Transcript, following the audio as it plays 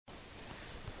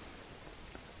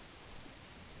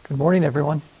Good morning,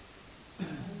 everyone.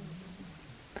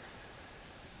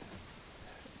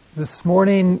 This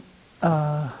morning,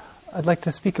 I'd like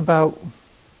to speak about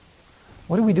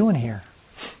what are we doing here?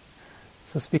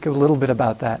 So speak a little bit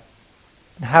about that,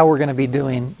 and how we're going to be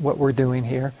doing what we're doing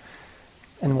here,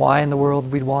 and why in the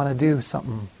world we'd want to do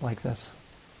something like this.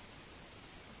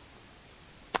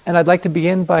 And I'd like to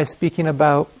begin by speaking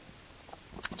about,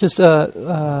 just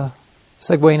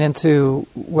segueing into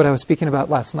what I was speaking about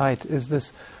last night, is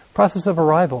this process of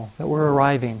arrival, that we're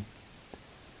arriving.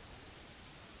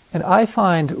 And I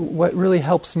find what really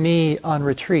helps me on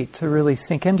retreat, to really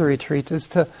sink into retreat, is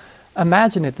to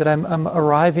imagine it, that I'm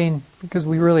arriving, because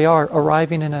we really are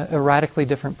arriving in a radically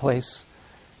different place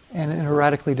and in a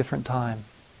radically different time,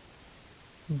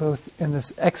 both in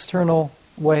this external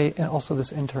way and also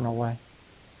this internal way.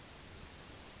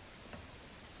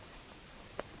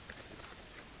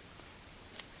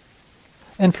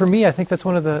 And for me, I think that's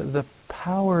one of the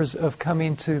powers of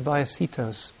coming to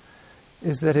Vallecitos,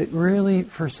 is that it really,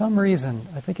 for some reason,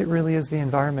 I think it really is the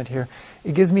environment here,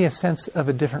 it gives me a sense of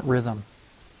a different rhythm.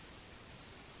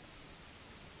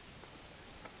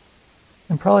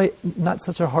 And probably not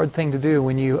such a hard thing to do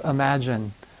when you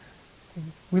imagine.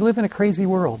 We live in a crazy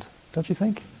world, don't you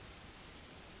think?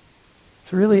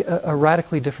 It's really a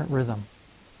radically different rhythm.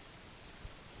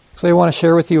 So I want to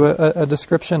share with you a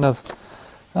description of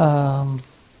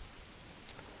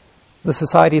the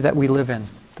society that we live in,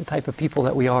 the type of people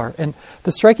that we are. And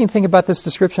the striking thing about this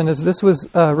description is this was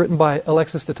written by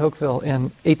Alexis de Tocqueville in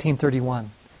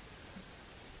 1831.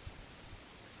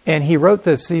 And he wrote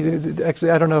this,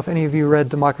 actually, I don't know if any of you read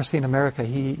Democracy in America.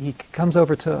 He comes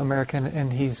over to America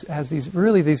and has these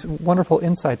wonderful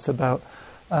insights about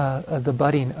the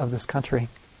budding of this country.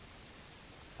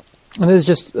 And this is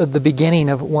just the beginning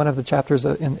of one of the chapters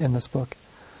in this book.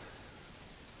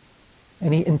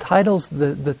 And he entitles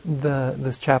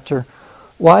this chapter,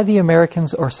 "Why the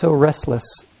Americans Are So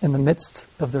Restless in the Midst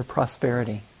of Their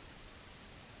Prosperity."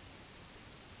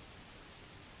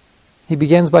 He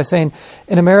begins by saying,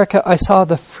 "In America, I saw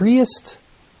the freest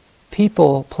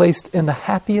people placed in the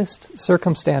happiest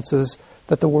circumstances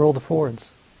that the world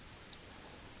affords.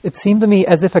 It seemed to me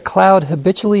as if a cloud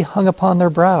habitually hung upon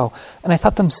their brow, and I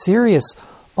thought them serious,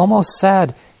 almost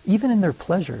sad, even in their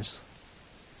pleasures.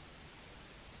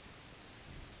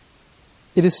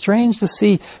 It is strange to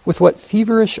see with what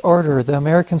feverish ardor the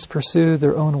Americans pursue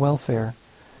their own welfare,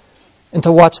 and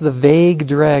to watch the vague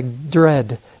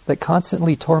dread that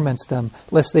constantly torments them,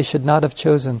 lest they should not have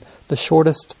chosen the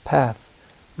shortest path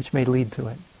which may lead to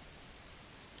it."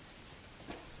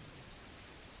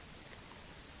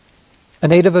 A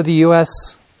native of the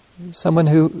U.S., someone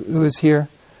who is here,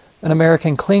 an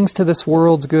American, clings to this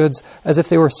world's goods as if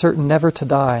they were certain never to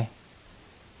die.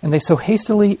 And they so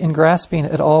hastily in grasping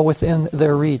at all within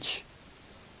their reach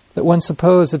that one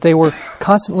supposed that they were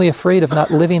constantly afraid of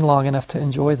not living long enough to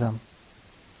enjoy them.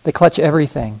 They clutch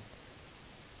everything.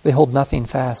 They hold nothing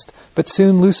fast, but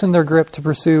soon loosen their grip to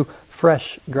pursue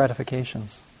fresh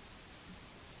gratifications.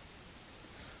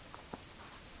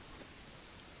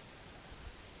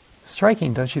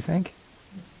 Striking, don't you think?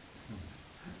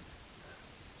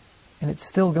 And it's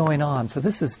still going on. So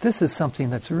this is something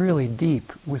that's really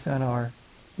deep within our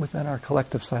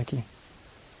collective psyche.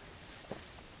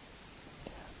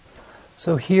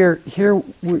 So here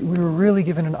we were really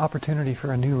given an opportunity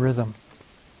for a new rhythm.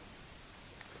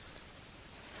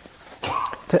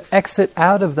 To exit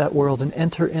out of that world and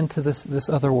enter into this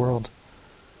other world.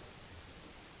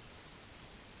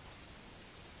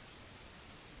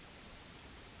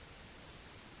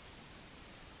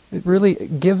 It really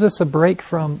gives us a break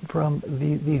from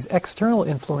these external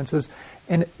influences,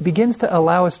 and it begins to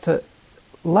allow us to,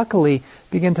 luckily,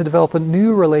 begin to develop a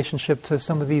new relationship to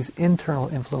some of these internal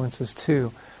influences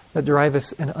too, that drive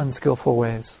us in unskillful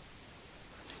ways.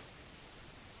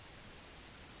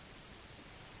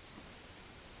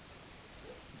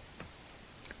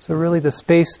 So really the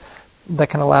space that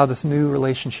can allow this new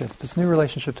relationship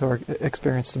to our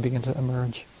experience to begin to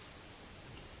emerge.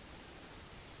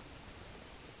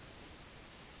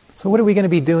 So what are we going to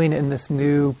be doing in this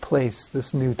new place,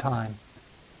 this new time?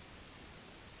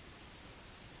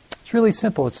 It's really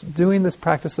simple. It's doing this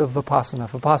practice of vipassana.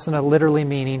 Vipassana literally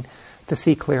meaning to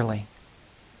see clearly.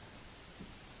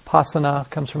 Passana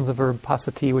comes from the verb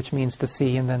passati, which means to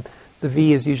see, and then the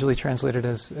V is usually translated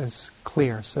as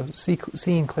clear. So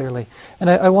seeing clearly. And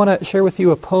I want to share with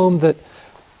you a poem that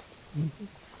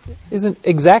isn't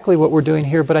exactly what we're doing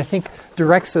here, but I think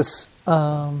directs us,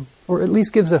 or at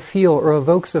least gives a feel or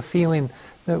evokes a feeling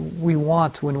that we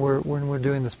want when we're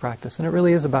doing this practice. And it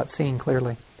really is about seeing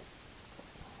clearly.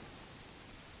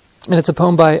 And it's a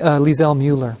poem by Liesel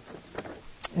Mueller.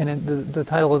 And the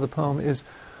title of the poem is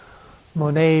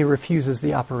Monet Refuses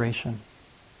the Operation.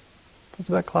 It's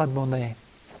about Claude Monet.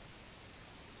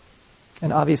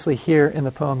 And obviously here in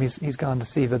the poem he's gone to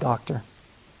see the doctor.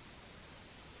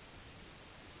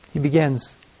 He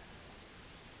begins,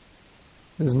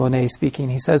 this is Monet speaking,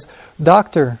 he says,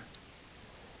 "Doctor,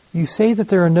 you say that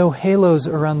there are no halos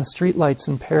around the streetlights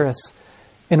in Paris,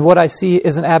 and what I see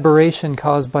is an aberration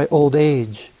caused by old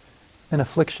age, an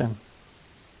affliction.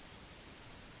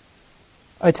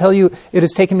 I tell you, it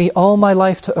has taken me all my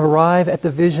life to arrive at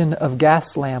the vision of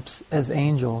gas lamps as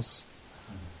angels,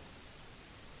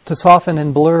 to soften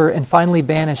and blur and finally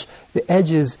banish the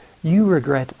edges you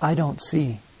regret I don't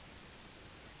see.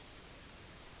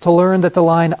 To learn that the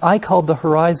line I called the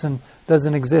horizon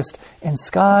doesn't exist, and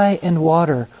sky and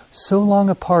water, so long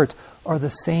apart, are the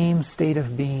same state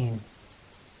of being.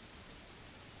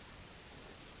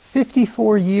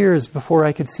 54 years before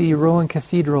I could see Rouen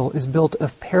Cathedral is built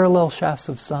of parallel shafts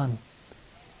of sun.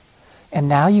 And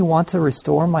now you want to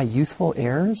restore my youthful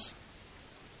errors?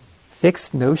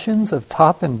 Fixed notions of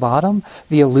top and bottom,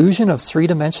 the illusion of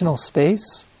three-dimensional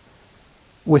space?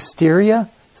 Wisteria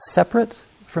separate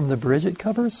from the bridge it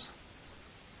covers?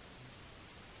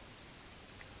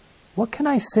 What can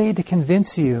I say to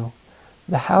convince you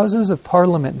the Houses of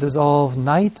Parliament dissolve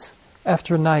night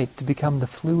after night to become the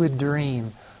fluid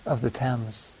dream of the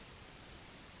Thames?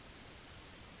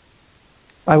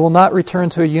 I will not return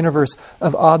to a universe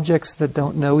of objects that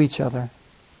don't know each other,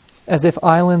 as if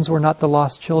islands were not the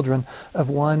lost children of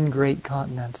one great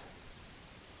continent.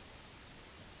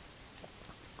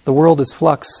 The world is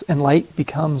flux, and light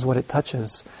becomes what it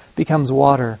touches, becomes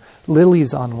water,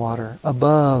 lilies on water,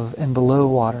 above and below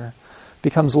water,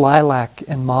 becomes lilac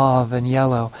and mauve and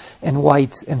yellow and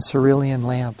white and cerulean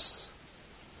lamps.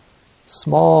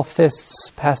 Small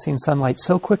fists passing sunlight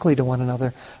so quickly to one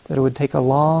another that it would take a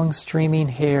long streaming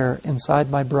hair inside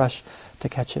my brush to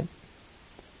catch it,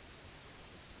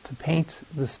 to paint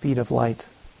the speed of light.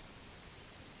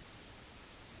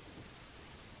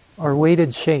 Our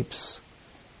weighted shapes,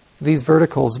 these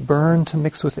verticals, burn to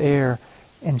mix with air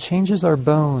and changes our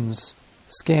bones,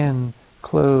 skin,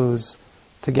 clothes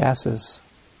to gases.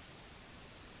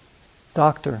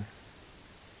 Doctor,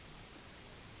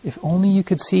 if only you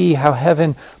could see how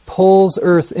heaven pulls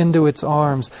earth into its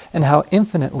arms and how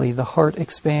infinitely the heart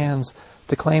expands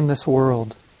to claim this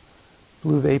world,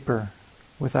 blue vapor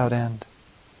without end.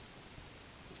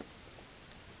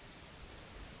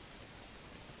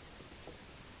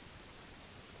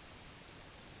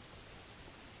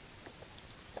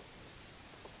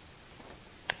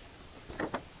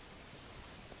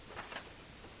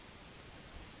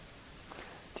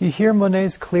 Do you hear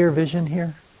Monet's clear vision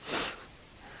here?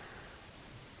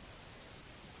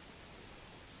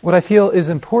 What I feel is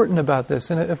important about this,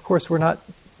 and of course we're not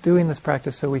doing this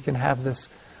practice so we can have this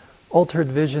altered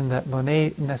vision that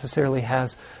Monet necessarily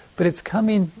has, but it's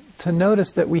coming to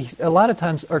notice that we a lot of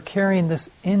times are carrying this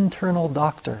internal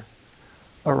doctor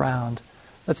around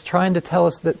that's trying to tell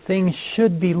us that things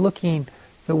should be looking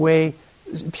away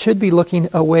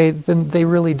than they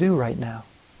really do right now.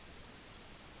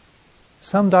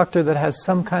 Some doctor that has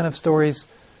some kind of stories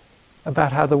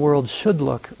about how the world should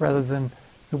look rather than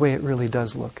the way it really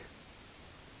does look.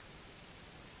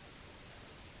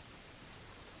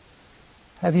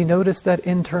 Have you noticed that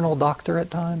internal doctor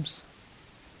at times?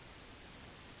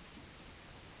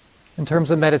 In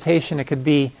terms of meditation, it could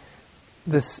be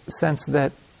this sense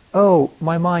that, oh,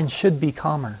 my mind should be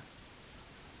calmer.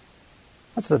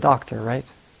 That's the doctor, right?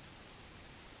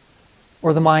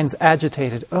 Or the mind's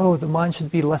agitated. Oh, the mind should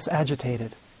be less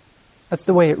agitated. That's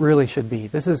the way it really should be.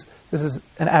 This is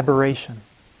an aberration.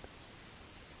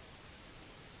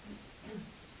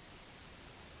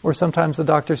 Or sometimes the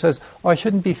doctor says, oh, I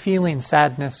shouldn't be feeling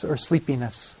sadness or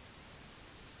sleepiness.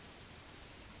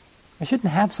 I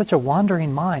shouldn't have such a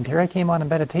wandering mind. Here I came on a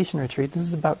meditation retreat. This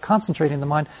is about concentrating the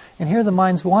mind, and here the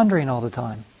mind's wandering all the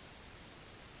time.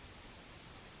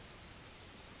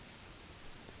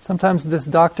 Sometimes this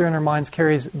doctor in our minds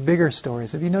carries bigger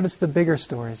stories. Have you noticed the bigger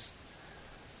stories?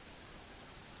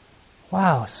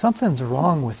 Wow, something's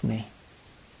wrong with me.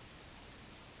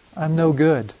 I'm no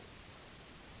good.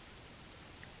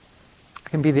 It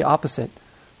can be the opposite.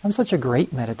 I'm such a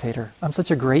great meditator. I'm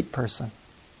such a great person.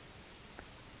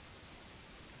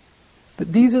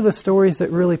 But these are the stories that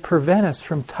really prevent us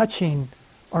from touching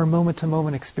our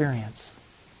moment-to-moment experience.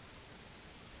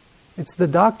 It's the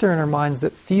doctor in our minds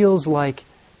that feels like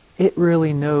it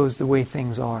really knows the way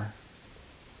things are.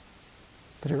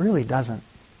 But it really doesn't.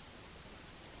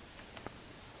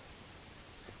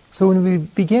 So when we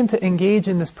begin to engage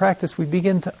in this practice, we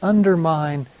begin to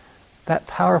undermine that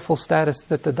powerful status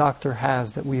that the doctor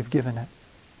has, that we've given it.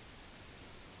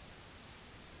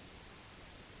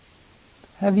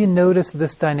 Have you noticed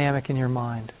this dynamic in your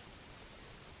mind?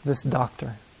 This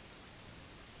doctor.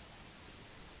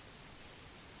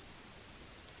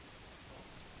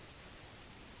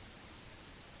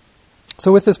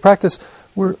 So with this practice,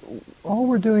 all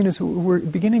we're doing is we're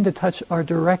beginning to touch our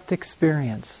direct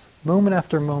experience, moment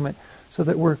after moment, so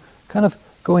that we're kind of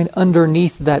going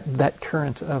underneath that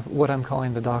current of what I'm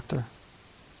calling the doctor.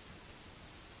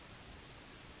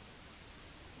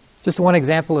 Just one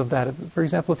example of that. For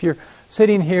example, if you're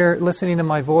sitting here listening to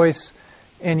my voice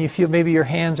and you feel maybe your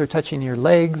hands are touching your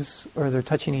legs or they're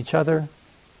touching each other,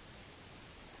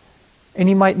 and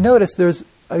you might notice there's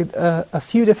a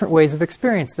few different ways of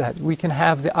experience that. We can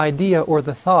have the idea or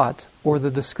the thought or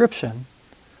the description,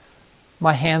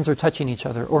 my hands are touching each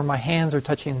other, or my hands are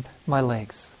touching my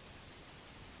legs.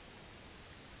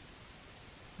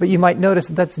 But you might notice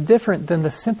that's different than the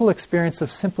simple experience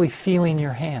of simply feeling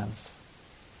your hands.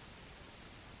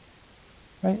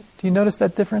 Right? Do you notice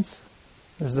that difference?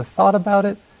 There's the thought about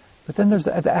it, but then there's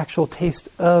the actual taste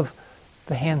of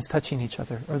the hands touching each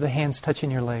other, or the hands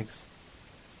touching your legs.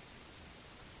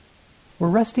 We're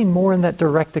resting more in that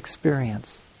direct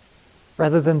experience,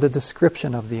 rather than the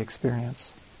description of the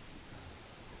experience.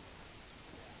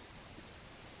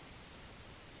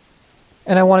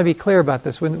 And I want to be clear about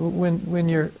this. When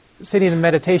you're sitting in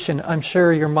meditation, I'm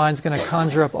sure your mind's going to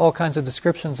conjure up all kinds of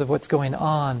descriptions of what's going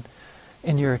on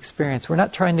in your experience. We're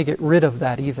not trying to get rid of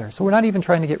that either. So we're not even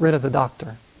trying to get rid of the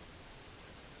doctor.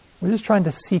 We're just trying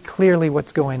to see clearly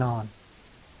what's going on.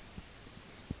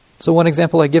 So one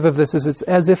example I give of this is it's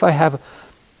as if I have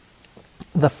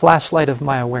the flashlight of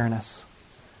my awareness.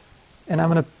 And I'm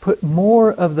going to put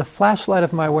more of the flashlight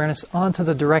of my awareness onto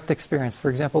the direct experience. For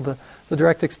example, the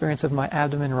direct experience of my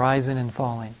abdomen rising and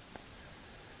falling.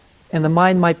 And the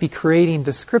mind might be creating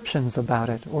descriptions about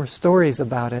it or stories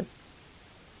about it.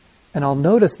 And I'll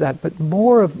notice that, but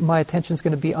more of my attention is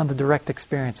going to be on the direct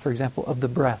experience, for example, of the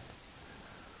breath.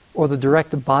 Or the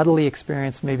direct bodily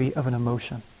experience, maybe, of an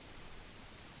emotion.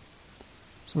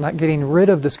 So I'm not getting rid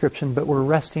of description, but we're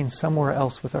resting somewhere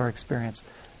else with our experience.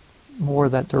 More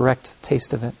that direct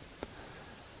taste of it.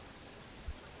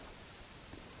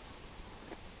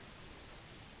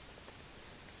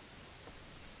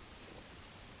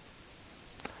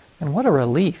 And what a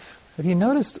relief. Have you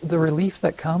noticed the relief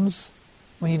that comes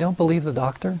when you don't believe the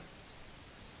doctor?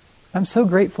 I'm so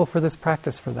grateful for this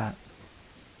practice for that.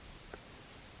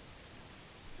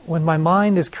 When my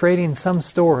mind is creating some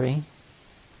story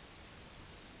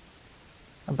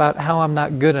about how I'm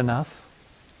not good enough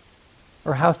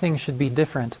or how things should be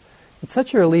different, it's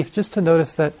such a relief just to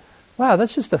notice that, wow,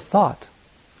 that's just a thought.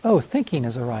 Oh, thinking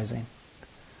is arising.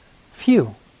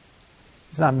 Phew.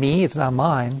 It's not me, it's not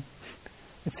mine.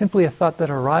 It's simply a thought that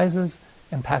arises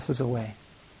and passes away.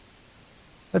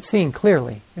 That's seeing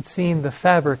clearly. It's seeing the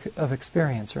fabric of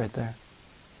experience right there.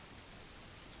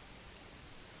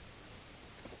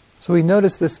 So we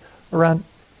notice this around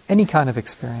any kind of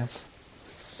experience.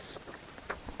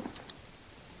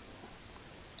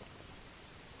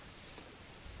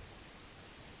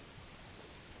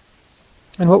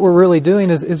 And what we're really doing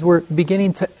is we're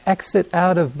beginning to exit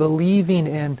out of believing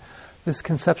in this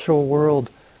conceptual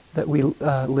world that we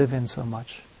live in so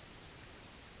much.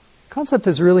 Concept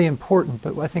is really important,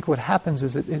 but I think what happens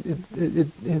is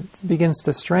it begins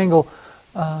to strangle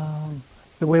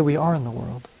the way we are in the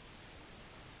world.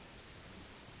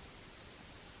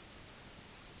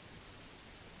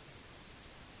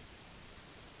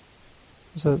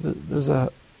 So there's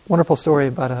a wonderful story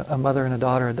about a mother and a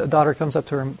daughter. A daughter comes up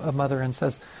to her mother and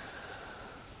says,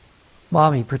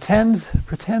 "Mommy, pretend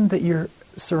that you're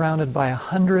surrounded by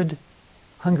 100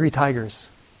 hungry tigers.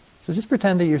 So just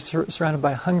pretend that you're surrounded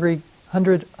by 100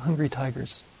 hungry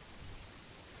tigers.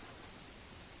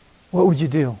 What would you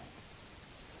do?"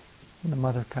 And the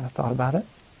mother kind of thought about it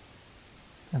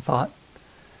and thought.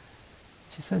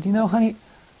 She said, "You know, honey,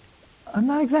 I'm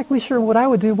not exactly sure what I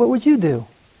would do. What would you do?"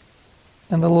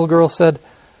 And the little girl said,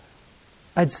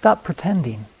 "I'd stop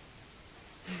pretending."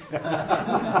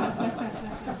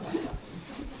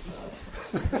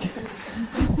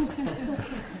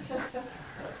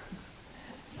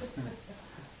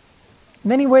 In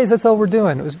many ways, that's all we're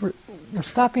doing. We're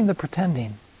stopping the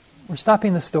pretending. We're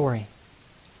stopping the story.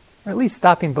 Or at least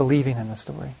stopping believing in the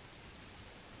story.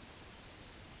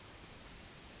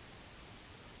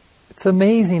 It's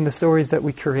amazing the stories that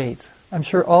we create. I'm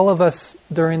sure all of us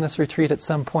during this retreat at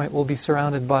some point will be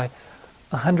surrounded by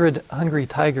 100 hungry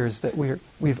tigers that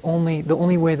the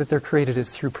only way that they're created is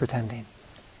through pretending.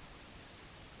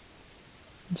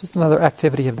 It's just another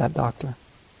activity of that doctor.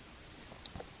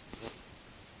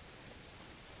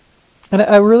 And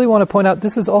I really want to point out,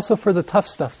 this is also for the tough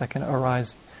stuff that can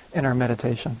arise in our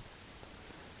meditation.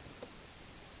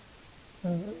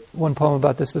 One poem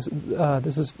about this is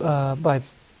by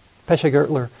Pesha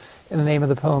Gertler, and the name of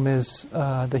the poem is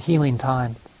The Healing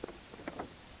Time.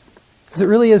 Because it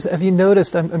really is, have you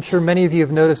noticed, I'm sure many of you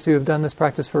have noticed who have done this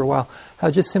practice for a while, how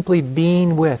just simply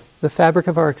being with the fabric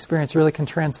of our experience really can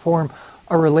transform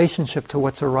our relationship to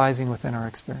what's arising within our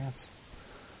experience.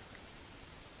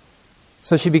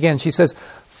 So she begins, she says,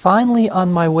 "Finally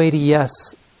on my way to yes,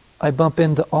 I bump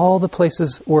into all the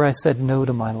places where I said no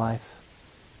to my life."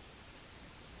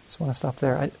 Just want to stop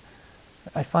there.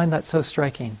 I find that so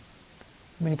striking.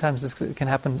 Many times this can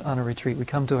happen on a retreat. We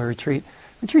come to a retreat.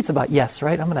 Retreat's about yes,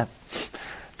 right? I'm going to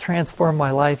transform my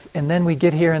life. And then we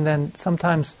get here, and then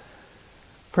sometimes,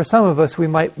 for some of us, we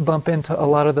might bump into a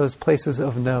lot of those places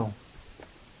of no.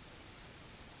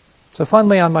 So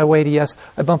finally on my way to yes,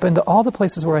 I bump into all the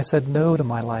places where I said no to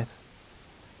my life.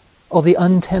 All the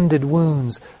untended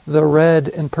wounds, the red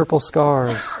and purple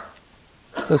scars,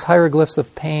 those hieroglyphs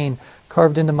of pain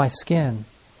carved into my skin,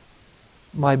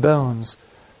 my bones,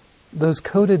 those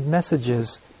coded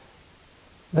messages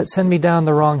that send me down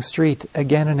the wrong street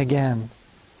again and again,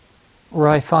 where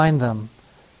I find them,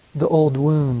 the old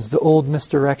wounds, the old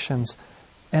misdirections,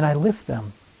 and I lift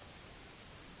them,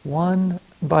 one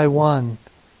by one,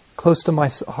 close to my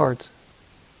heart,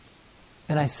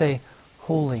 and I say,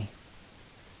 holy,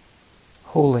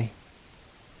 holy.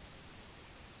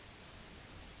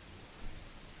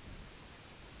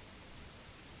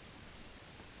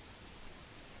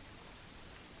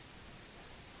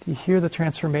 Do you hear the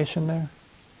transformation there?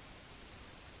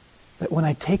 That when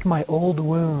I take my old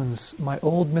wounds, my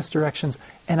old misdirections,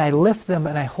 and I lift them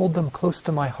and I hold them close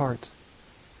to my heart.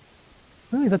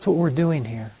 Really, that's what we're doing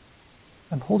here.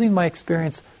 I'm holding my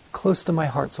experience close to my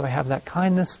heart, so I have that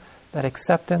kindness, that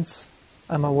acceptance,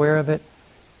 I'm aware of it,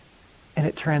 and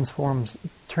it transforms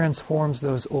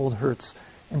those old hurts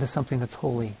into something that's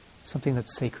holy, something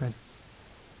that's sacred.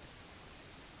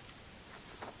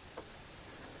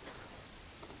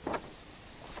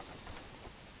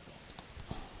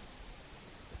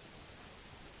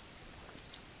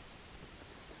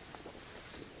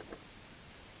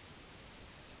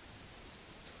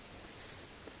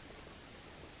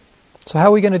 So how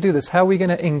are we going to do this? How are we going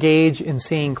to engage in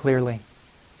seeing clearly?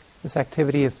 This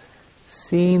activity of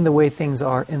seeing the way things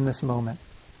are in this moment.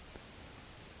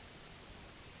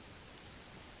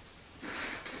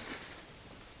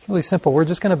 It's really simple. We're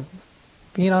just going to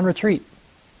be on retreat.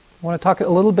 I want to talk a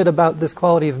little bit about this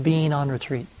quality of being on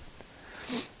retreat.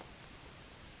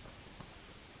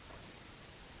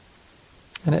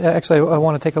 And actually, I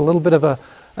want to take a little bit of a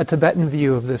Tibetan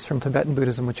view of this from Tibetan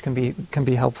Buddhism, which can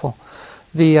be helpful.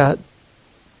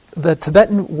 The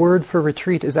Tibetan word for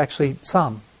retreat is actually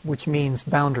sam, which means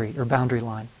boundary or boundary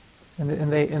line,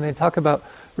 and they talk about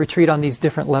retreat on these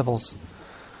different levels.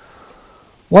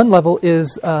 One level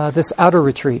is this outer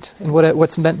retreat, and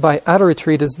what's meant by outer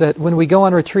retreat is that when we go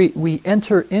on retreat, we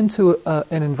enter into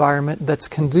an environment that's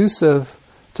conducive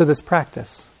to this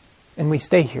practice, and we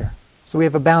stay here. So we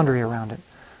have a boundary around it.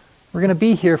 We're going to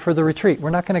be here for the retreat.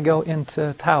 We're not going to go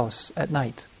into Taos at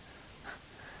night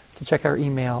to check our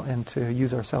email and to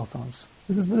use our cell phones.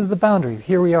 This is the boundary.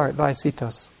 Here we are at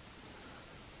Vallecitos.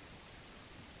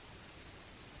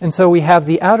 And so we have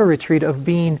the outer retreat of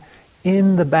being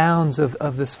in the bounds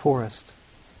of this forest.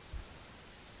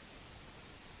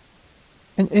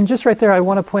 And just right there, I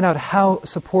want to point out how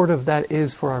supportive that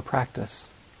is for our practice.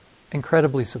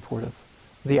 Incredibly supportive.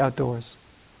 The outdoors.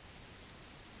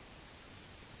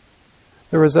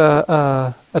 There was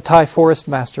a Thai forest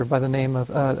master by the name of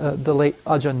the late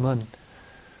Ajahn Mun,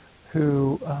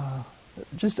 who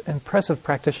just an impressive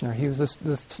practitioner. He was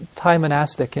this Thai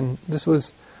monastic, and this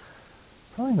was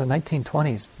probably in the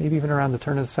 1920s, maybe even around the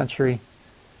turn of the century,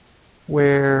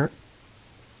 where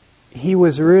he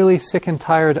was really sick and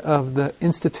tired of the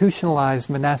institutionalized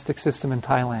monastic system in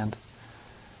Thailand.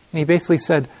 And he basically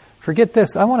said, forget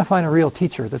this, I want to find a real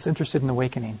teacher that's interested in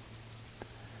awakening.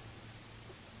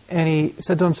 And he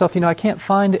said to himself, I can't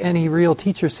find any real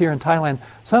teachers here in Thailand,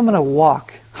 so I'm going to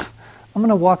walk. I'm going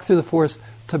to walk through the forest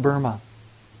to Burma,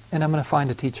 and I'm going to find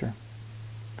a teacher.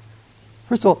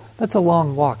 First of all, that's a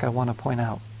long walk, I want to point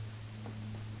out.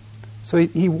 So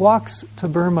he walks to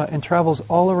Burma and travels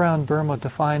all around Burma to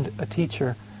find a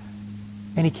teacher,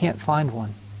 and he can't find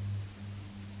one.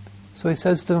 So he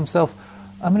says to himself,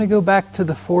 I'm going to go back to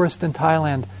the forest in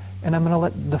Thailand, and I'm going to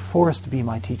let the forest be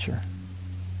my teacher.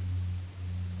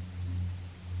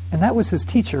 And that was his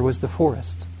teacher, was the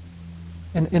forest.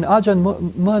 And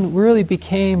Ajahn Mun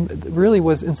really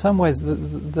was in some ways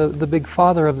the big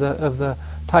father of the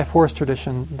Thai forest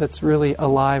tradition that's really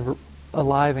alive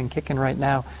and kicking right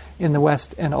now in the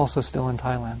West and also still in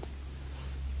Thailand.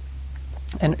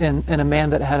 And a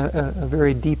man that had a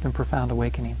very deep and profound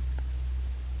awakening.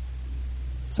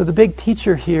 So the big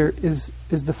teacher here is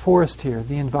the forest here,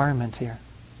 the environment here.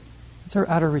 It's our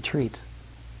outer retreat.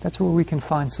 That's where we can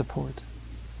find support.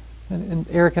 And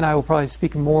Eric and I will probably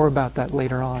speak more about that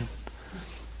later on.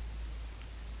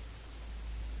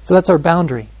 So that's our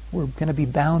boundary. We're going to be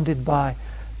bounded by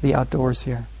the outdoors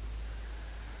here.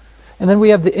 And then we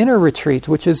have the inner retreat,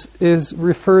 which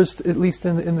refers, to, at least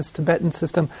in this Tibetan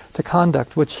system, to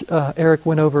conduct, which Eric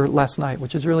went over last night,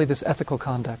 which is really this ethical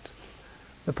conduct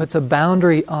that puts a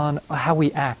boundary on how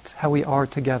we act, how we are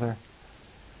together,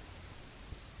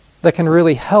 that can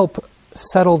really help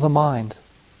settle the mind.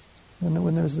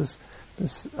 When there's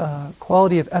this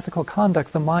quality of ethical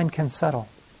conduct, the mind can settle.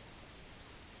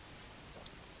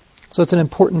 So it's an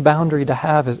important boundary to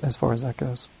have as far as that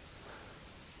goes.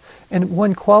 And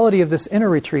one quality of this inner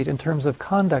retreat in terms of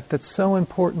conduct that's so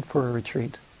important for a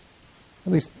retreat,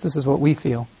 at least this is what we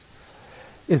feel,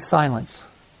 is silence.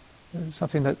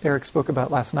 Something that Eric spoke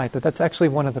about last night, that's actually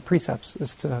one of the precepts,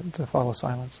 is to follow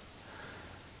silence.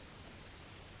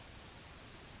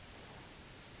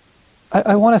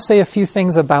 I want to say a few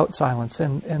things about silence,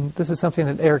 and this is something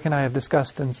that Eric and I have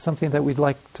discussed and something that we'd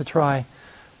like to try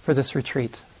for this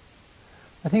retreat.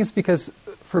 I think it's because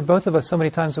for both of us, so many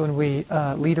times when we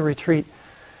lead a retreat,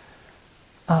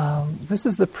 this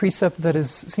is the precept that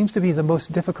seems to be the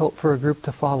most difficult for a group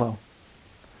to follow.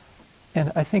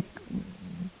 And I think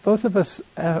both of us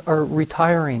are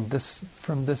retiring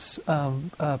from this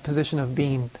position of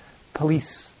being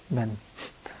policemen.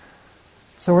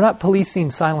 So we're not policing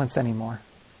silence anymore.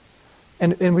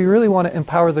 And we really want to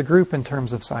empower the group in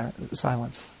terms of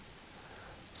silence.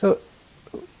 So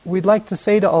we'd like to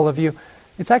say to all of you,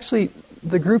 it's actually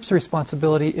the group's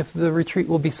responsibility if the retreat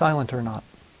will be silent or not.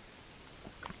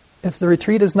 If the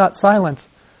retreat is not silent,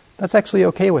 that's actually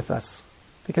okay with us,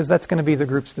 because that's going to be the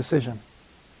group's decision.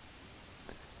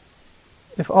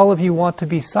 If all of you want to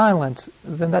be silent,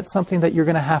 then that's something that you're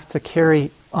going to have to carry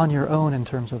on your own in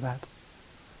terms of that.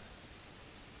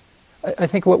 I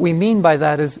think what we mean by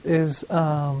that is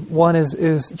one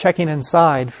is checking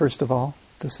inside, first of all,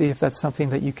 to see if that's something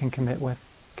that you can commit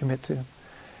to.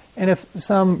 And if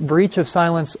some breach of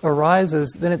silence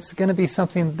arises, then it's going to be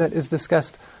something that is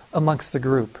discussed amongst the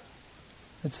group.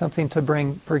 It's something to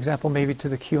bring, for example, maybe to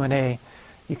the Q&A.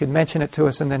 You could mention it to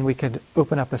us and then we could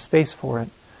open up a space for it.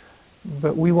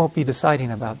 But we won't be deciding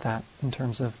about that in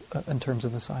terms of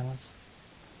the silence.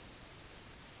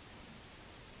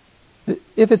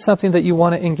 If it's something that you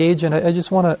want to engage in, I just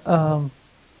want to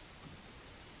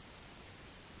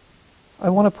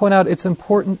point out it's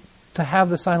important to have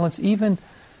the silence even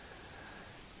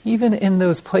in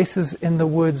those places in the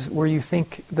woods where you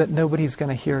think that nobody's going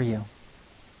to hear you.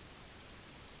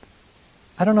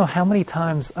 I don't know how many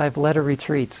times I've led a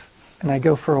retreat and I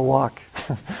go for a walk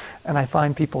and I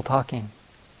find people talking,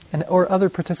 or other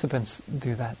participants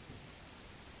do that.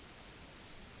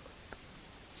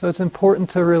 So it's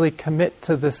important to really commit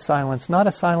to this silence, not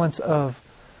a silence of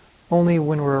only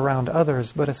when we're around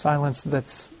others, but a silence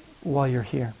that's while you're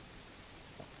here.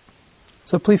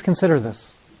 So please consider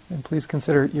this, and please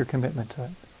consider your commitment to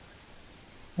it.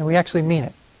 And we actually mean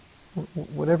it.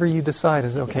 Whatever you decide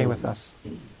is okay with us.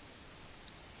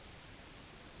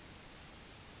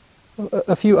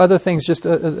 A few other things, just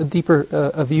a deeper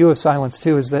view of silence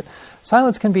too, is that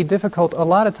silence can be difficult a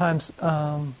lot of times,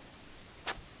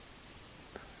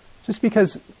 just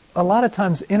because a lot of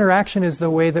times interaction is the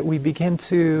way that we begin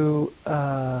to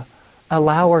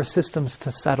allow our systems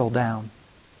to settle down.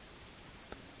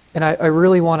 And I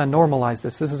really want to normalize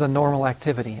this. This is a normal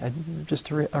activity. Just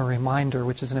a reminder,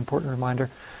 which is an important reminder,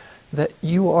 that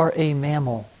you are a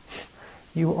mammal.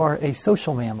 You are a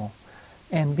social mammal.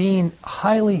 And being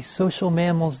highly social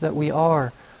mammals that we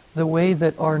are, the way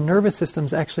that our nervous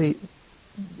systems actually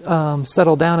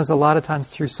settle down is a lot of times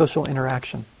through social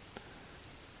interaction.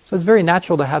 So it's very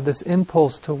natural to have this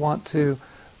impulse to want to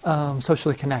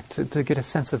socially connect, to get a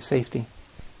sense of safety.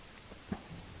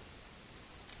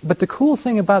 But the cool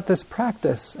thing about this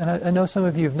practice, and I know some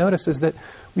of you have noticed, is that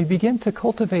we begin to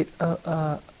cultivate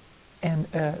a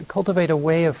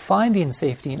way of finding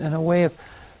safety and a way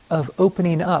of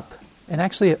opening up, and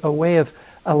actually a way of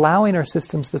allowing our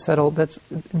systems to settle that's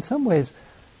in some ways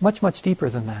much, much deeper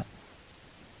than that.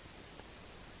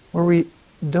 Where we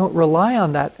don't rely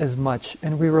on that as much,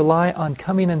 and we rely on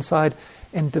coming inside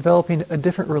and developing a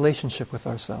different relationship with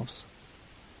ourselves.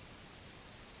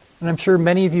 And I'm sure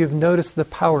many of you have noticed the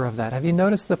power of that. Have you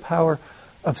noticed the power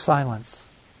of silence?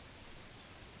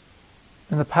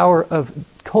 And the power of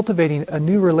cultivating a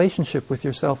new relationship with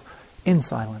yourself in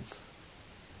silence.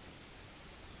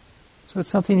 So it's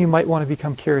something you might want to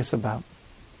become curious about.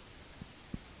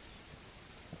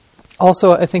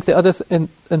 Also, I think the other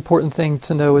important thing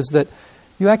to know is that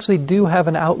you actually do have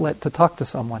an outlet to talk to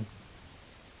someone.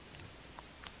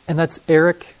 And that's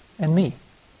Eric and me.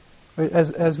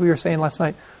 As we were saying last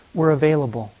night, we're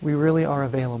available. We really are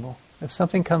available. If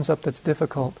something comes up that's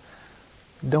difficult,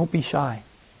 don't be shy.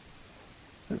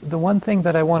 The one thing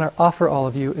that I want to offer all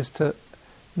of you is to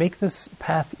make this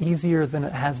path easier than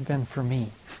it has been for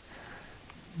me.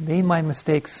 May my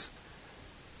mistakes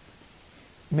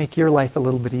make your life a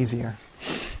little bit easier.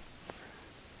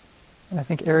 And I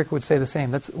think Eric would say the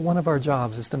same. That's one of our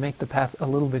jobs, is to make the path a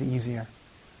little bit easier.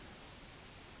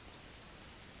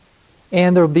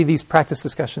 And there will be these practice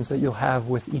discussions that you'll have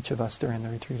with each of us during the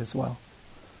retreat as well.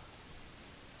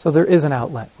 So there is an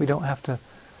outlet. We don't have to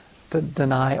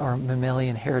deny our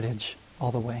mammalian heritage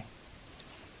all the way.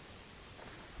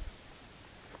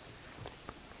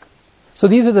 So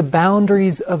these are the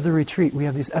boundaries of the retreat. We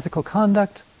have this ethical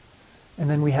conduct, and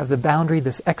then we have the boundary,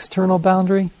 this external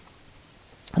boundary,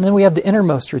 and then we have the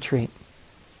innermost retreat.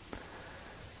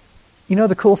 You know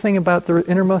the cool thing about the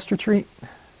innermost retreat?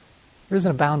 There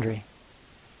isn't a boundary.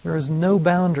 There is no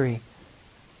boundary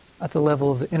at the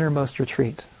level of the innermost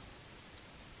retreat.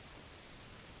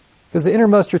 Because the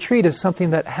innermost retreat is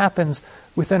something that happens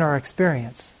within our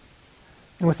experience.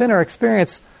 And within our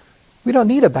experience, we don't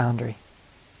need a boundary.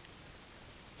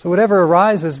 So whatever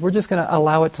arises, we're just going to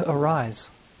allow it to arise.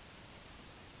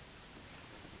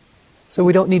 So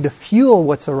we don't need to fuel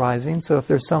what's arising. So if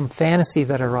there's some fantasy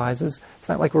that arises, it's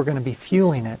not like we're going to be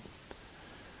fueling it.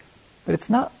 But it's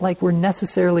not like we're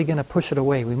necessarily going to push it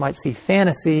away. We might see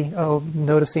fantasy,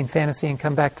 noticing fantasy, and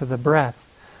come back to the breath.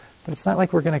 But it's not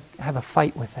like we're going to have a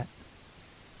fight with it.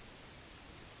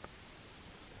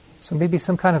 So maybe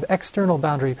some kind of external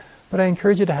boundary, but I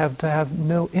encourage you to have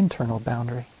no internal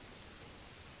boundary.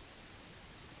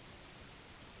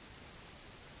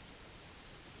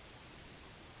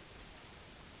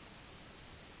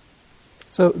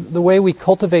 So the way we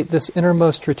cultivate this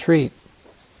innermost retreat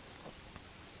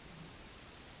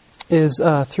is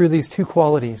through these two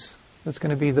qualities. That's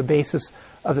going to be the basis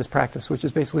of this practice, which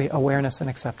is basically awareness and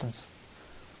acceptance.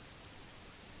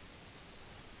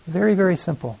 Very, very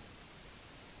simple.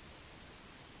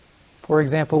 For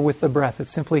example, with the breath,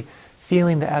 it's simply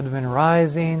feeling the abdomen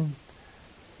rising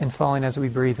and falling as we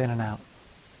breathe in and out.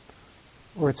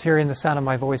 Or it's hearing the sound of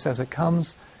my voice as it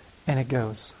comes and it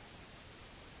goes.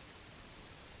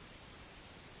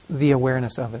 The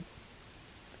awareness of it.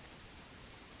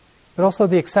 But also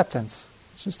the acceptance.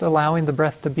 It's just allowing the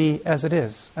breath to be as it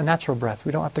is, a natural breath.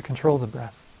 We don't have to control the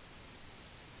breath.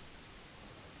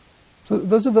 So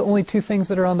those are the only two things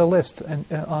that are on the list,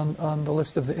 and on the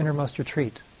list of the innermost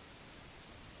retreat.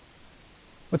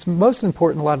 What's most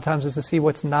important a lot of times is to see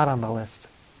what's not on the list.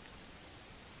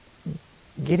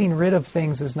 Getting rid of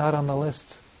things is not on the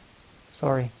list.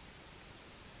 Sorry.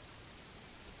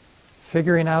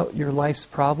 Figuring out your life's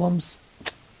problems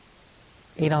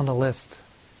ain't on the list.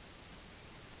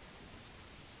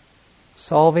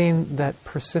 Solving that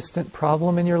persistent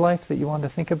problem in your life that you want to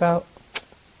think about,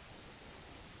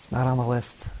 it's not on the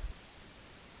list.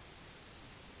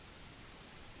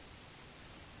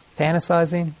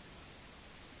 Fantasizing,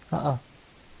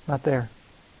 not there.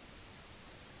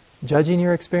 Judging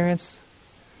your experience,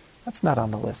 that's not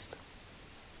on the list.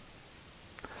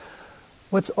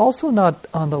 What's also not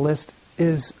on the list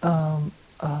is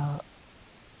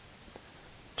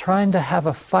trying to have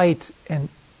a fight and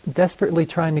desperately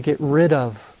trying to get rid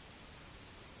of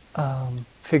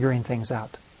figuring things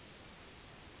out.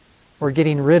 Or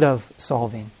getting rid of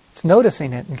solving. It's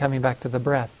noticing it and coming back to the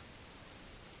breath.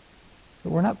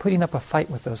 But we're not putting up a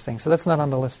fight with those things, so that's not on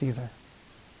the list either.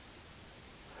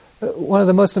 One of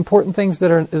the most important things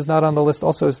that is not on the list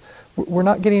also is we're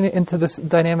not getting into this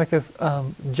dynamic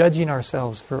of judging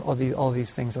ourselves for all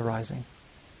these things arising.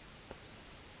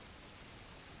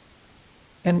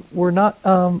 And we're not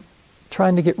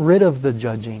trying to get rid of the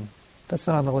judging. That's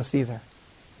not on the list either.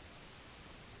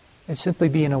 It's simply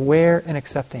being aware and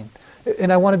accepting.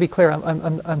 And I want to be clear,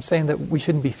 I'm saying that we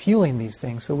shouldn't be fueling these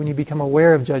things. So when you become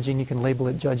aware of judging, you can label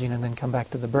it judging and then come back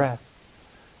to the breath.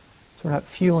 So we're not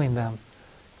fueling them.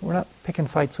 We're not picking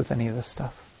fights with any of this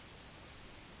stuff.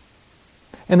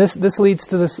 And this leads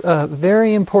to this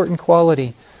very important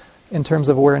quality in terms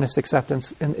of awareness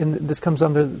acceptance. And this comes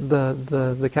under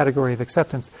the category of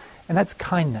acceptance. And that's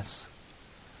kindness.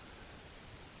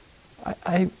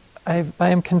 I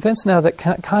am convinced now that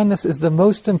kindness is the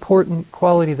most important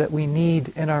quality that we need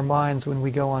in our minds when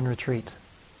we go on retreat.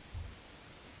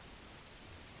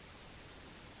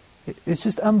 It's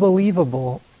just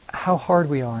unbelievable how hard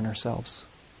we are on ourselves.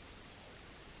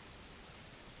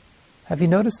 Have you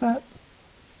noticed that?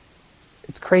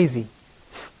 It's crazy.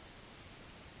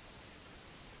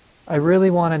 I really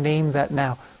want to name that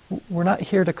now. We're not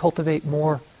here to cultivate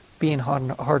more being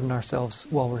hard on ourselves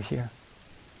while we're here.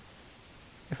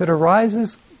 If it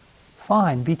arises,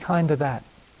 fine, be kind to that.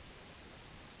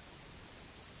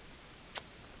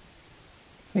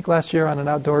 I think last year on an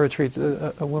outdoor retreat,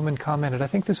 a woman commented, I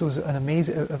think this was an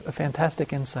amazing, a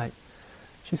fantastic insight.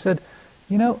 She said,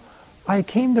 I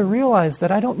came to realize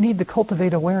that I don't need to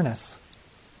cultivate awareness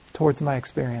towards my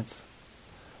experience.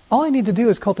 All I need to do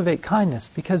is cultivate kindness,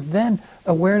 because then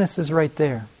awareness is right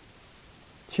there.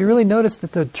 She really noticed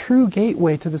that the true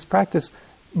gateway to this practice,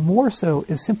 more so,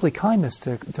 is simply kindness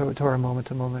to our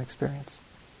moment-to-moment experience.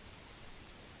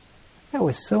 That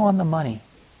was so on the money.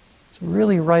 It's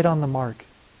really right on the mark.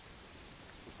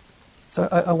 So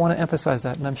I want to emphasize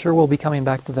that, and I'm sure we'll be coming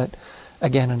back to that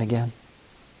again and again.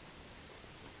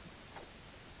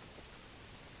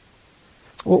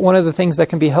 One of the things that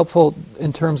can be helpful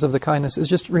in terms of the kindness is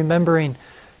just remembering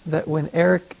that when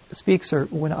Eric speaks or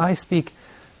when I speak,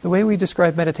 the way we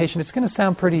describe meditation, it's going to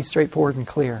sound pretty straightforward and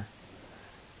clear.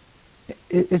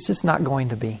 It's just not going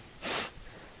to be.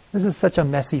 This is such a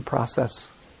messy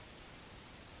process.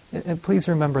 And please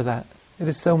remember that. It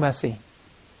is so messy.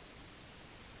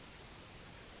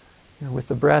 With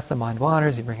the breath, the mind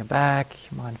wanders, you bring it back,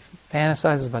 your mind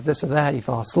fantasizes about this or that, you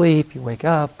fall asleep, you wake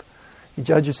up, you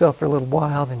judge yourself for a little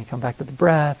while, then you come back to the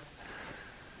breath.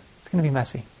 It's going to be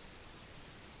messy.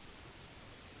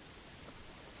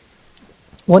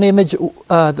 One image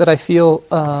that I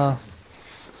feel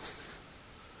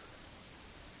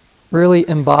really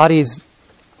embodies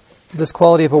this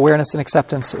quality of awareness and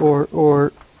acceptance,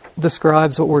 or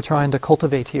describes what we're trying to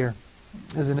cultivate here,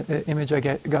 is an image I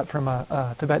got from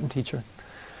a Tibetan teacher.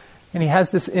 And he has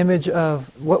this image of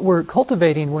what we're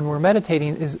cultivating when we're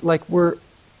meditating is like we're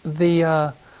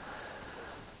the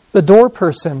door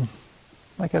person,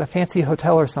 like at a fancy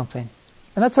hotel or something.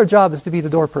 And that's our job, is to be the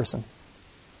door person.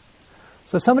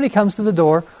 So if somebody comes to the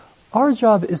door, our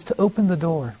job is to open the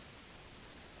door.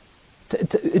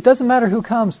 It doesn't matter who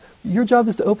comes. Your job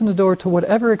is to open the door to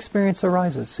whatever experience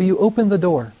arises. So you open the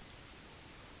door.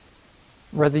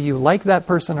 Whether you like that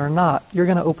person or not, you're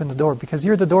going to open the door because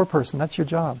you're the door person. That's your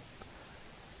job.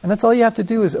 And that's all you have to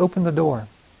do, is open the door.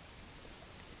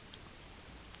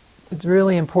 It's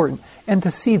really important. And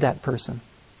to see that person,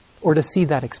 or to see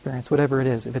that experience, whatever it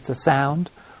is. If it's a sound,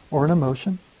 or an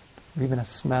emotion, or even a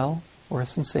smell, or a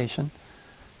sensation,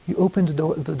 you open the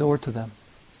door to them.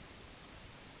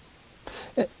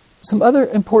 Some other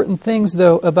important things,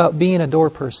 though, about being a door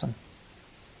person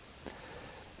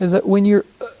is that when you're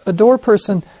a door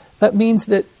person, that means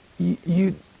that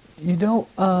you don't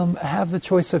have the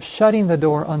choice of shutting the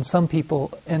door on some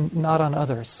people and not on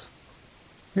others.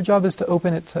 Your job is to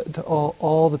open it to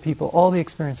all the people, all the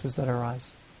experiences that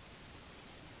arise.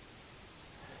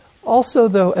 Also,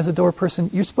 though, as a door person,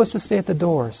 you're supposed to stay at the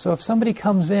door. So if somebody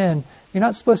comes in, you're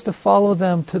not supposed to follow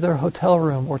them to their hotel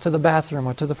room or to the bathroom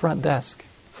or to the front desk.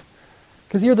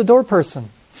 Because you're the door person.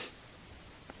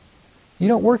 You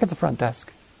don't work at the front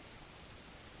desk.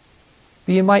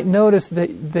 But you might notice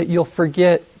that you'll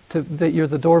forget that you're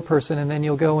the door person, and then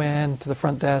you'll go in to the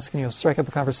front desk and you'll strike up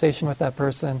a conversation with that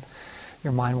person.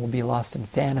 Your mind will be lost in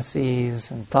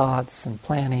fantasies and thoughts and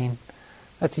planning.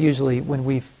 That's usually when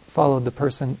we've followed the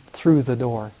person through the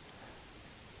door.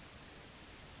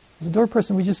 As a door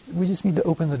person, we just need to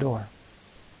open the door.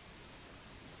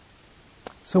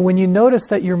 So when you notice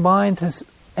that your mind has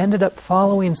ended up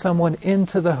following someone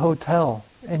into the hotel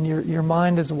and your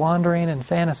mind is wandering and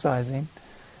fantasizing,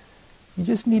 you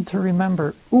just need to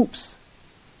remember, oops,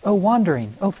 oh,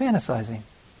 wandering, oh, fantasizing.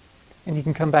 And you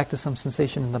can come back to some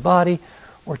sensation in the body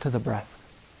or to the breath.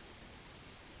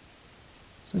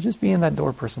 So just being that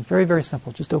door person. Very, very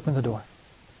simple. Just open the door.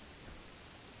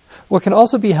 What can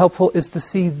also be helpful is to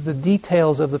see the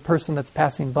details of the person that's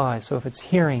passing by. So if it's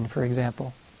hearing, for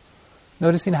example,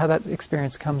 noticing how that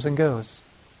experience comes and goes.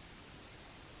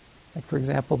 Like, for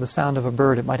example, the sound of a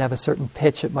bird, it might have a certain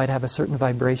pitch, it might have a certain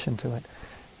vibration to it.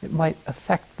 It might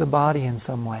affect the body in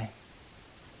some way.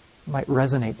 It might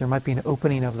resonate. There might be an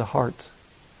opening of the heart.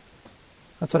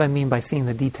 That's what I mean by seeing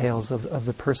the details of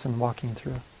the person walking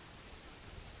through.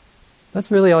 That's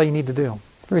really all you need to do.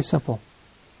 Very simple.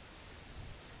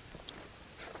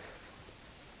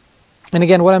 And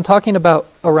again, what I'm talking about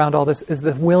around all this is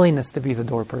the willingness to be the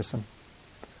door person.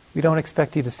 We don't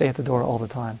expect you to stay at the door all the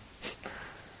time.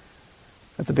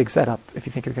 That's a big setup if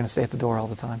you think you're going to stay at the door all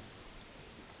the time.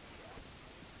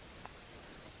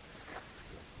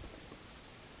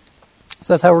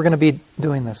 So that's how we're going to be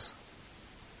doing this,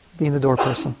 being the door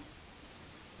person.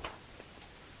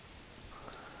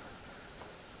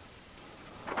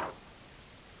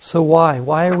 So why?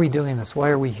 Why are we doing this? Why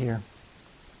are we here?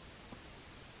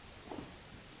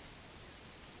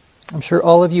 I'm sure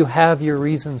all of you have your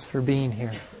reasons for being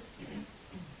here.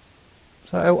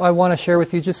 So I want to share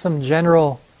with you just some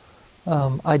general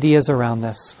ideas around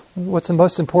this. What's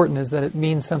most important is that it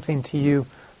means something to you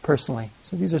personally.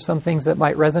 So these are some things that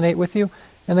might resonate with you,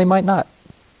 and they might not.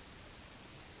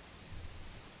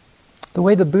 The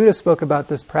way the Buddha spoke about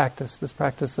this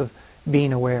practice of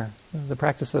being aware, the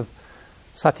practice of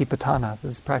satipatthana,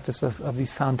 this practice of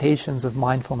these foundations of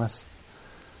mindfulness,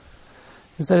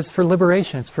 is that it's for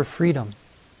liberation, it's for freedom.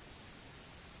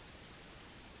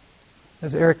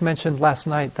 As Eric mentioned last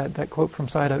night, that quote from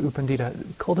Sayadaw U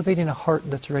Pandita, cultivating a heart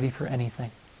that's ready for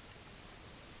anything.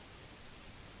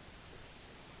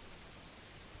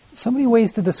 So many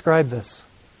ways to describe this.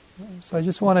 So I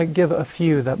just want to give a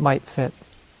few that might fit.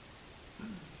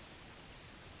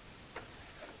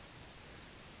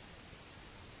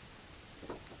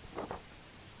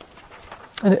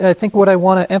 And I think what I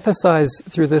want to emphasize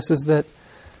through this is that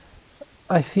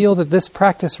I feel that this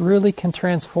practice really can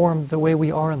transform the way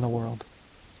we are in the world,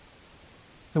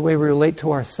 the way we relate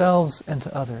to ourselves and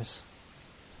to others.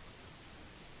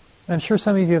 And I'm sure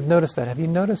some of you have noticed that. Have you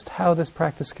noticed how this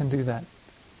practice can do that?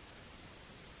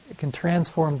 It can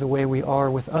transform the way we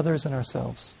are with others and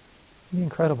ourselves. It'd be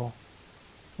incredible.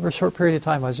 Over a short period of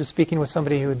time, I was just speaking with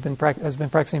somebody who has been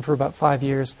practicing for about 5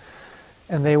 years,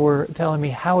 and they were telling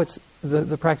me how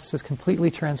the practice has completely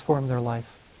transformed their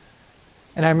life.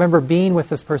 And I remember being with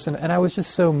this person, and I was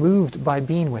just so moved by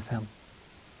being with him.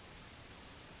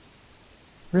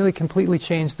 Really completely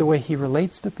changed the way he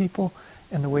relates to people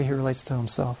and the way he relates to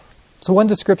himself. So one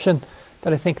description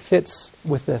that I think fits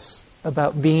with this,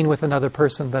 about being with another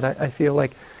person, that I feel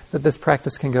like that this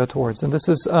practice can go towards. And this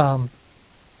is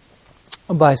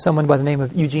by someone by the name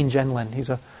of Eugene Genlin.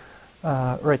 He's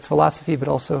writes philosophy, but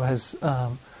also has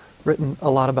written a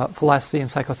lot about philosophy and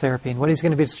psychotherapy. And what he's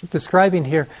going to be describing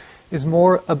here is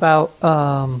more about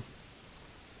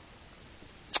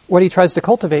what he tries to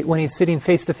cultivate when he's sitting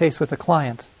face-to-face with a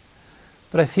client.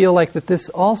 But I feel like that this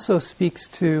also speaks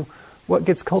to what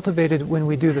gets cultivated when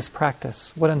we do this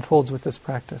practice, what unfolds with this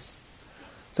practice.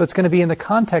 So it's going to be in the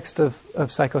context of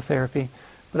psychotherapy,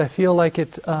 but I feel like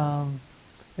it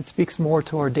speaks more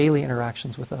to our daily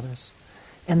interactions with others,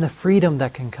 and the freedom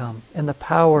that can come, and the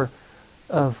power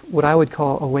of what I would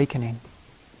call awakening.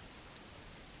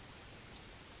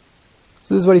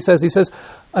 So this is what he says. He says,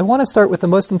 I want to start with the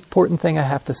most important thing I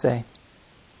have to say.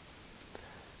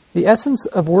 The essence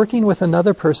of working with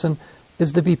another person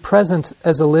is to be present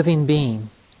as a living being.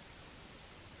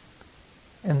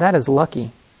 And that is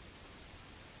lucky.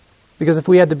 Because if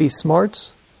we had to be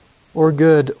smart, or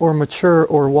good, or mature,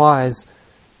 or wise,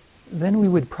 then we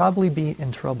would probably be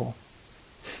in trouble.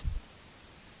 I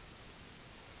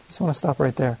just want to stop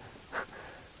right there.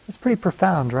 That's pretty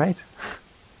profound, right?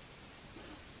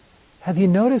 Have you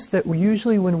noticed that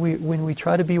usually when we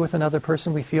try to be with another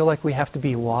person, we feel like we have to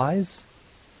be wise?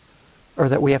 Or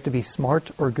that we have to be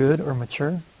smart or good or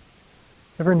mature?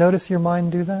 Ever notice your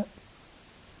mind do that?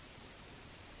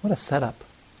 What a setup.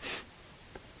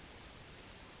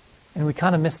 And we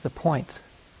kind of miss the point.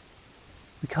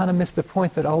 We kind of miss the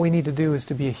point that all we need to do is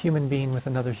to be a human being with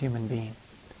another human being.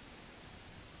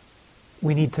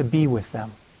 We need to be with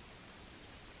them.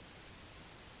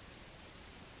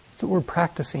 That's what we're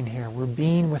practicing here. We're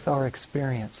being with our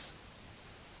experience.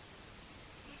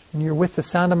 When you're with the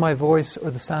sound of my voice, or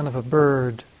the sound of a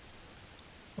bird,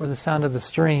 or the sound of the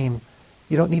stream,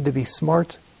 you don't need to be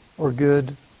smart, or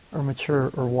good, or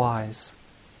mature, or wise.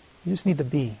 You just need to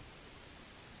be.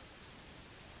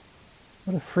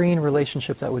 What a freeing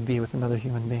relationship that would be with another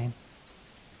human being.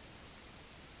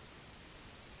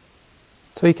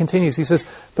 So he continues, he says,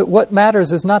 but what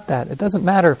matters is not that. It doesn't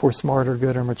matter if we're smart or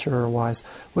good or mature or wise.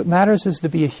 What matters is to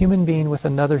be a human being with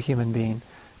another human being,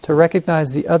 to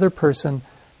recognize the other person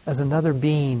as another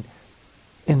being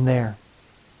in there.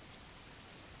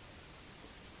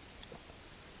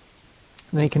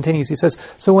 And then he continues, he says,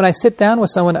 so when I sit down with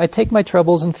someone, I take my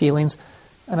troubles and feelings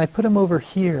and I put them over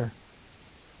here,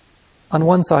 on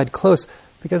one side, close,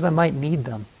 because I might need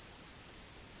them.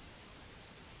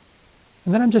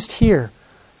 And then I'm just here,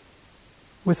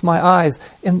 with my eyes,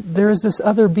 and there is this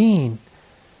other being.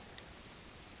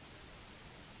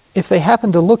 If they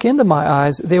happen to look into my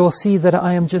eyes, they will see that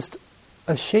I am just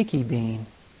a shaky being.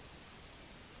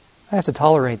 I have to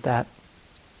tolerate that.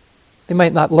 They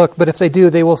might not look, but if they do,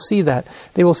 they will see that.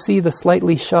 They will see the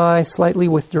slightly shy, slightly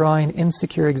withdrawing,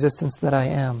 insecure existence that I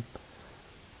am.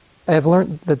 I have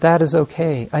learned that that is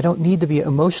okay. I don't need to be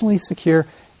emotionally secure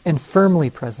and firmly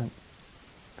present.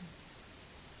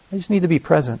 I just need to be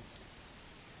present.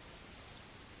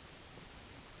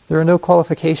 There are no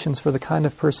qualifications for the kind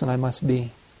of person I must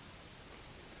be.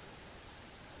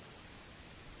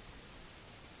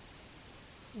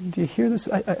 Do you hear this?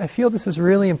 I feel this is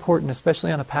really important,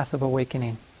 especially on a path of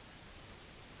awakening.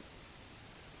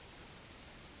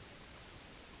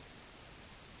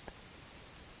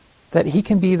 That he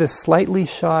can be the slightly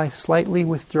shy, slightly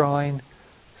withdrawing,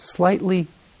 slightly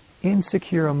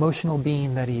insecure emotional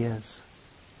being that he is.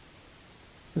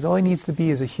 Because all he needs to be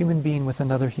is a human being with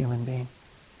another human being.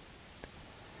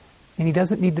 And he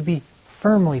doesn't need to be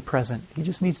firmly present. He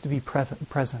just needs to be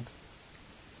present.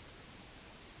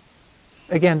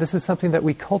 Again, this is something that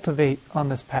we cultivate on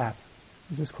this path.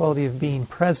 Is this quality of being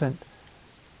present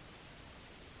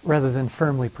rather than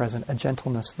firmly present, a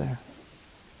gentleness there.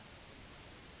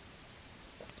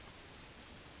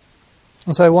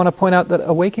 And so I want to point out that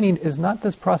awakening is not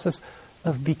this process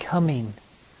of becoming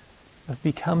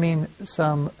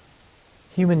some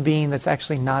human being that's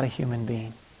actually not a human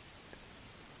being,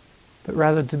 but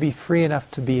rather to be free enough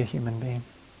to be a human being.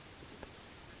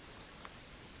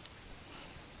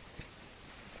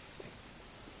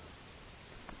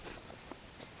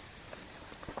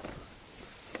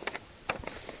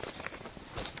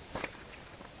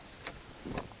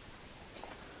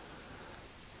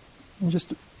 And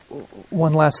just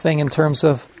one last thing in terms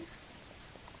of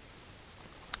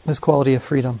this quality of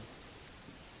freedom.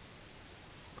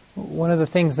 One of the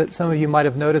things that some of you might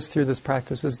have noticed through this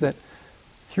practice is that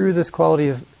through this quality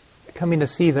of coming to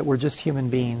see that we're just human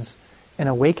beings and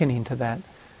awakening to that,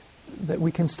 that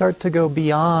we can start to go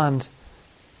beyond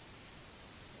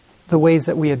the ways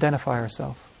that we identify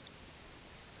ourselves.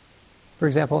 For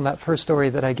example, in that first story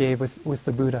that I gave with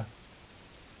the Buddha,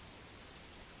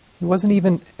 he wasn't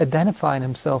even identifying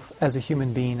himself as a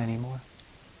human being anymore.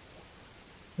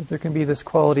 That there can be this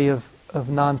quality of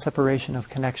non-separation, of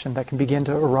connection that can begin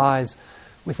to arise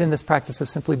within this practice of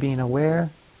simply being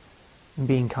aware and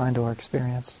being kind to our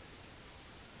experience.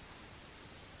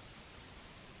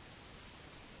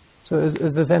 So as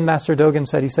the Zen Master Dogen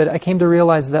said, he said, I came to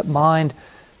realize that mind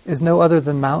is no other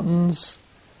than mountains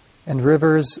and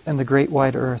rivers and the great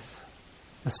wide earth,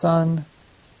 the sun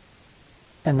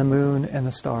and the moon and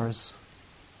the stars.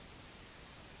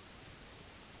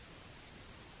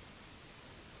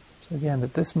 So again,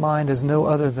 that this mind is no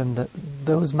other than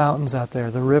those mountains out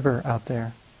there, the river out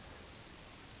there,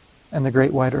 and the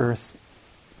great wide earth,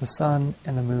 the sun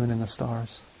and the moon and the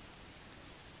stars.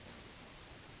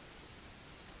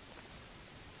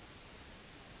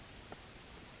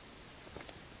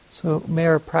 So may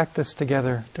our practice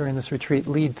together during this retreat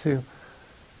lead to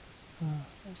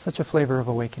such a flavor of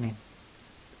awakening.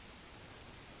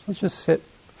 Let's just sit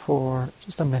for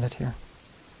just a minute here.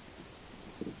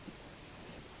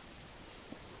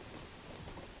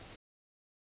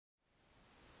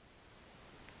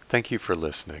 Thank you for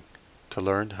listening. To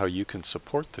learn how you can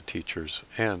support the teachers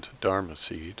and Dharma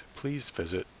Seed, please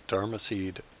visit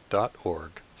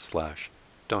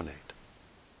dharmaseed.org/donate.